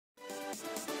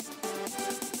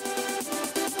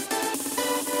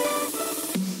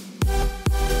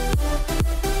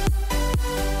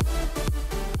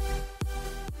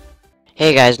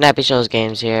Hey guys, Nappy Shows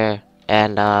Games here,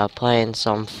 and playing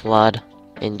some Flood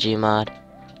in Gmod.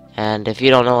 And if you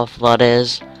don't know what Flood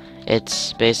is,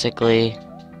 it's basically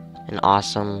an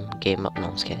awesome game. No,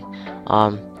 I'm just kidding.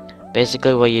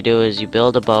 Basically what you do is you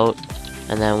build a boat,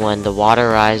 and then when the water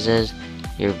rises,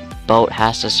 your boat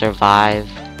has to survive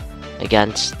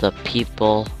against the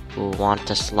people who want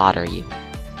to slaughter you.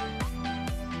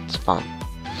 It's fun.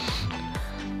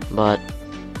 But,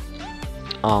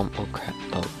 oh crap,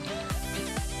 boat.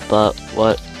 But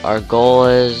what our goal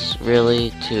is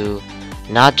really to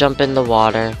not jump in the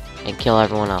water and kill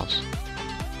everyone else.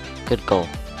 Good goal.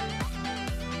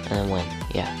 And then win.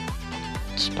 Yeah.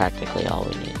 It's practically all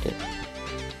we need to do.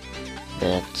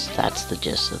 That's the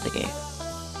gist of the game.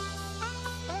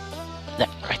 There,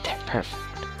 right there, perfect.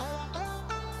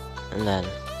 And then,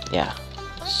 yeah,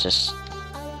 it's just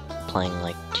playing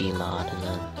like Gmod, and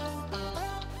then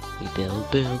we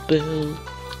build.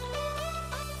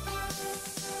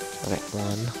 Okay,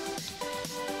 one.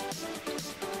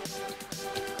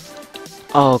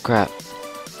 Oh crap.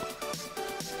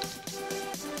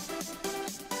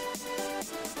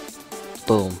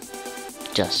 Boom.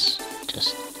 Just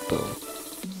boom.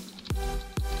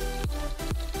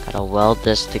 Gotta weld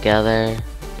this together.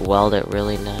 Weld it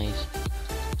really nice.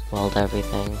 Weld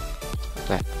everything.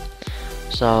 Okay.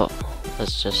 So,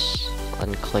 let's just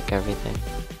unclick everything.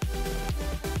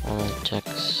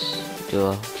 Checks. Do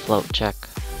a float check.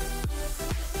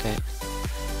 Okay.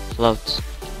 Floats.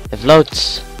 It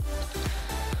floats!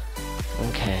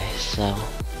 Okay, so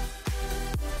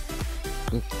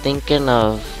I'm thinking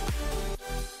of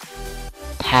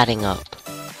padding up,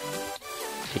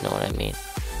 if you know what I mean,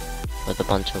 with a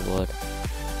bunch of wood.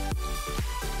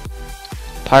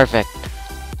 Perfect!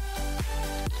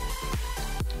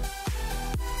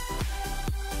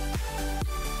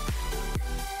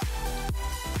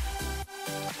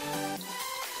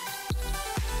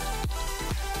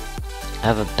 I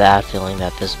have a bad feeling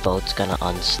that this boat's gonna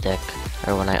unstick,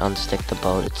 or when I unstick the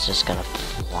boat, it's just gonna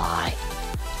fly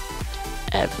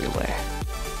everywhere.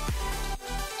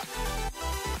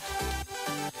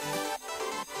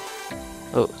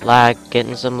 Oh, lag,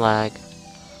 getting some lag.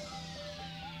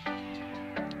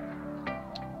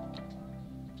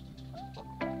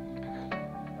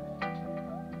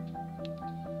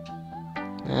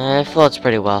 It floats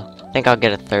pretty well. I think I'll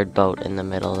get a third boat in the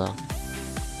middle though.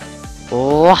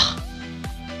 Oh!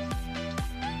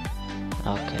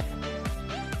 Okay.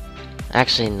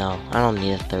 Actually, no. I don't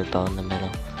need a third boat in the middle.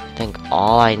 I think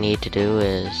all I need to do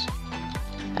is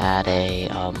add a,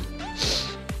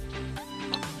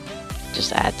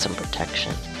 just add some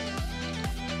protection.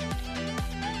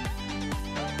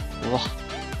 Wah.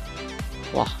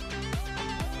 Wah.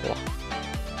 Wah.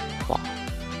 Wah.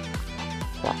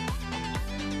 Wah.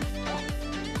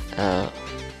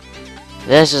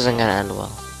 This isn't gonna end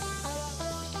well.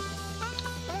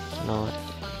 You know what?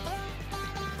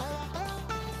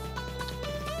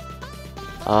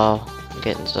 Oh, I'm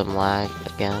getting some lag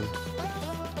again.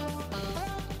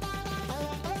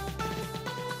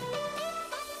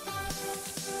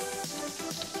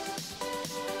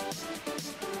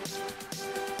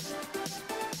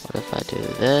 What if I do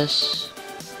this,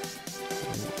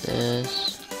 and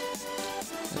this,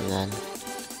 and then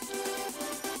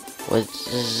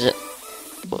what's it?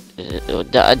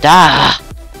 Da!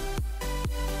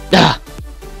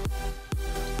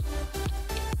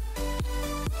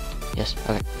 Yes,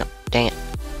 okay, no, dang it.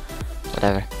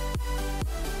 Whatever.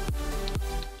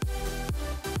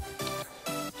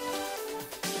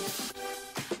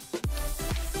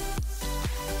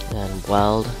 Then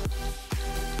weld.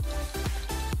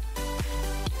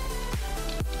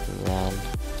 And then...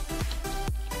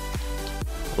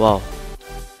 Whoa.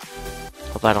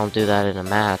 Hope I don't do that in a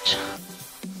match.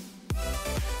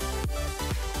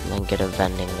 And then get a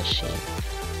vending machine.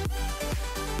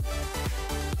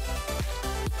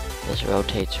 This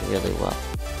rotates really well.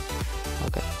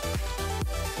 Okay.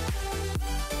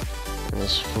 And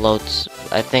this floats.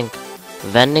 I think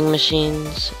vending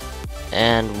machines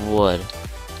and wood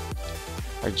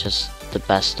are just the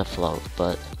best to float,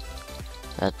 but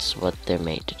that's what they're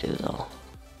made to do though.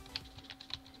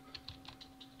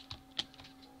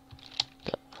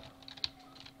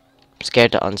 I'm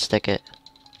scared to unstick it.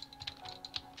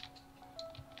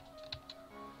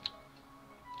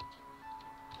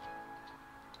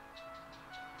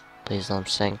 Please don't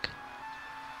sink.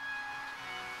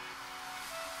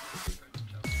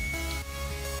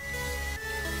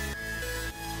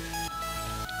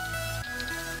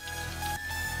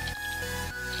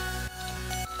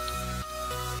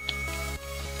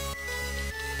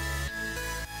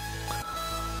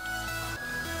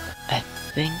 I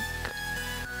think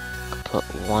put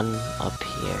one up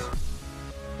here.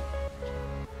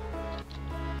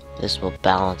 This will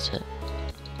balance it.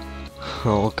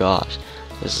 Oh gosh.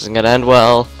 This isn't gonna end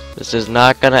well. This is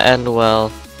not gonna end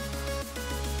well.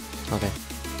 Okay.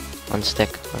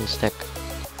 Unstick. Unstick.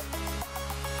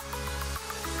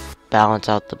 Balance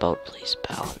out the boat, please.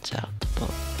 Balance out the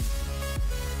boat.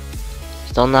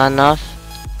 Still not enough?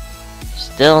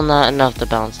 Still not enough to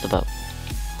balance the boat.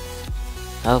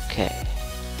 Okay.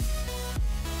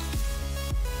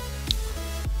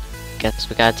 Guess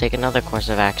we gotta take another course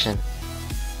of action.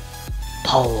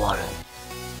 Pull water.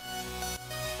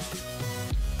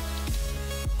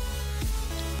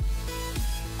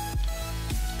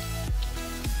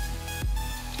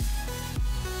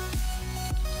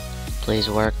 Please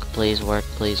work, please work,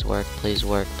 please work, please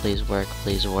work, please work,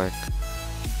 please work.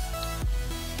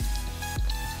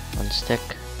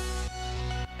 Unstick.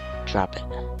 Drop it.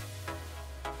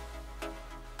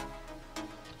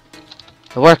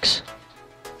 It works.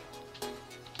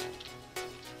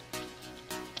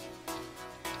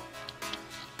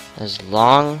 As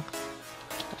long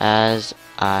as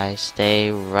I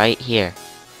stay right here,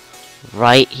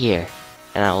 and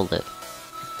I will live.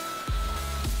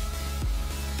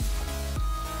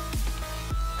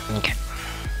 Okay.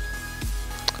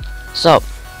 So,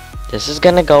 this is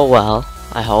gonna go well,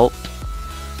 I hope.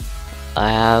 I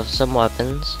have some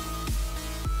weapons.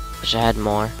 Wish I had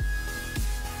more.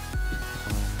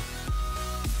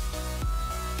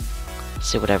 Let's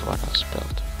see what everyone else built.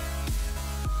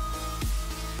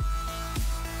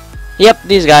 Yep,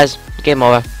 these guys. Game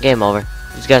over. Game over.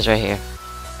 These guys right here.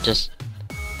 Just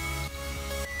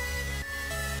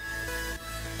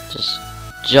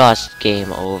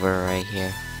game over right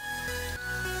here.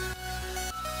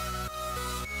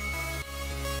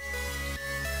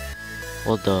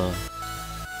 Well, duh.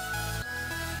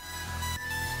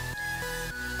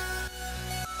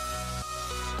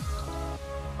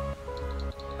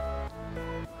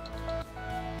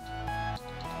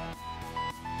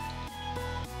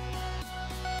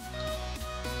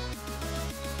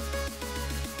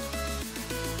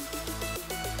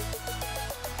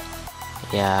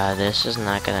 Yeah, this is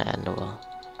not gonna end well.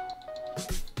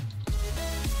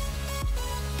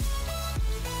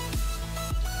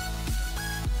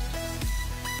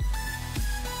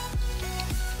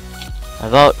 My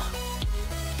vote.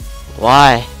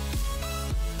 Why?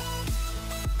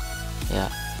 Yeah,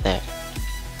 there.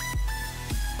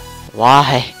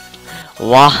 Why?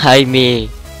 Why me?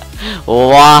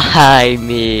 Why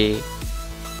me?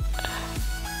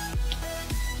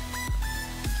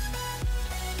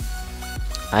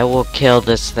 I will kill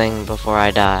this thing before I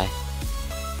die.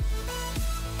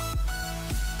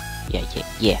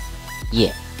 Yeah.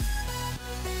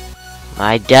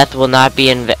 My death will not be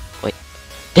in vain. Wait.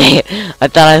 Dang it! I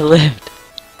thought I lived.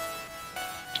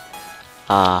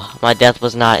 My death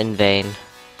was not in vain.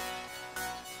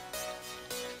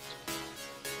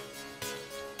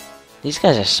 These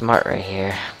guys are smart right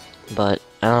here, but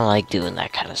I don't like doing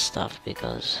that kind of stuff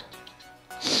because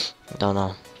I don't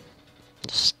know.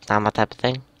 Just not my type of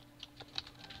thing.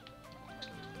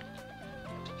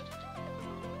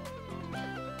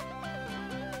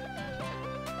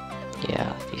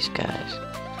 Yeah, these guys.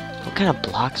 What kind of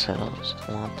blocks are those?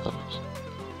 I want those.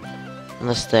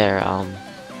 Unless they're,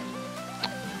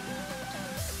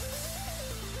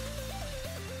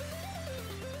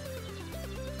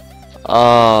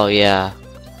 oh, yeah.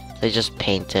 They just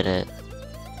painted it.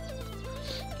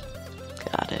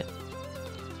 Got it.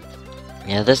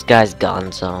 Yeah, this guy's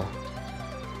gone, so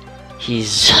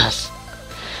he's just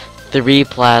 3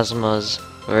 plasmas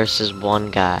versus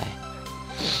 1 guy.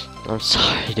 I'm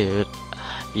sorry, dude.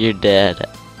 You're dead.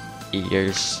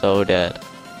 You're so dead.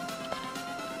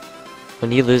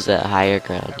 When you lose that higher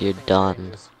ground, you're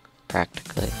done,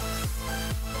 practically.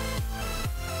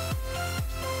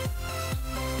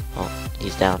 Oh,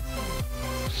 he's down.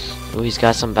 Ooh, he's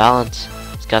got some balance.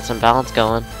 He's got some balance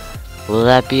going. Will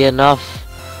that be enough?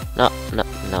 No, it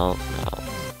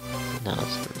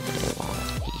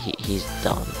won't. He's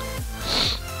done.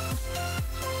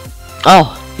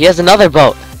 Oh, he has another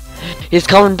boat. He's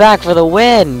coming back for the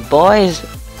win, boys.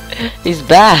 He's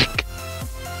back.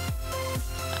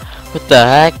 What the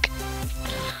heck?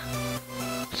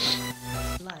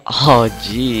 Oh,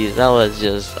 jeez, that was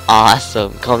just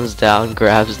awesome. Comes down,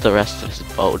 grabs the rest of his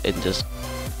boat, and just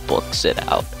books it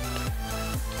out.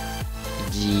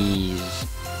 Jeez.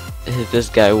 If this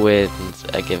guy wins,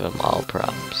 I give him all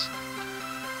props.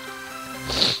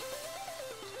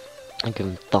 I give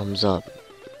him thumbs up.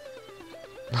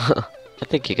 I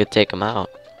think you could take him out.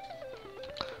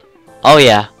 Oh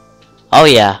yeah. Oh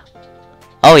yeah.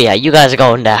 Oh yeah, you guys are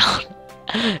going down.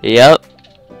 Yep.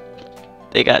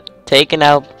 They got taken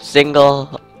out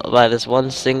by this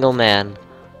one single man,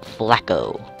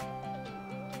 Flacko.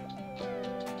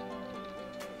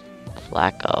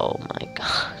 Flacko, oh my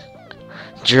god.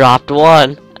 Dropped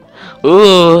one.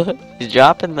 Ooh, he's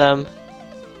dropping them.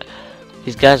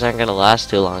 These guys aren't gonna last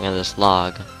too long in this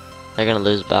log. They're gonna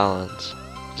lose balance.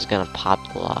 He's gonna pop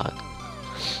the log.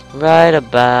 Right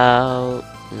about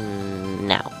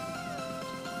now.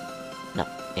 No,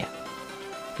 yeah.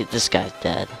 This guy's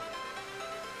dead.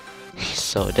 He's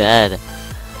so dead.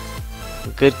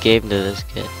 Good game to this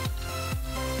kid.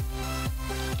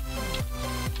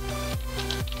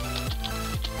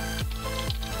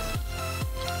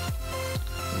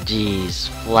 Jeez,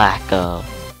 Flacko.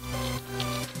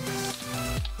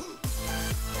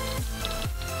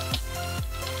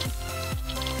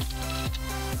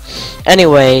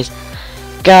 Anyways,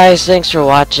 guys, thanks for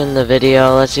watching the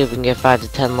video. Let's see if we can get 5 to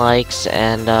 10 likes,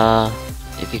 and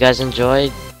if you guys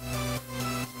enjoyed,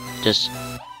 just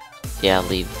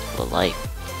leave a like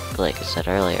I said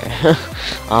earlier.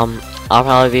 I'll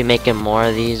probably be making more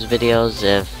of these videos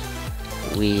if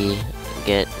we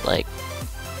get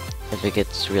if it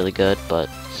gets really good, but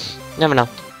you never know.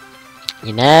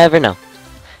 You never know.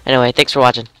 Anyway, thanks for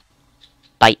watching.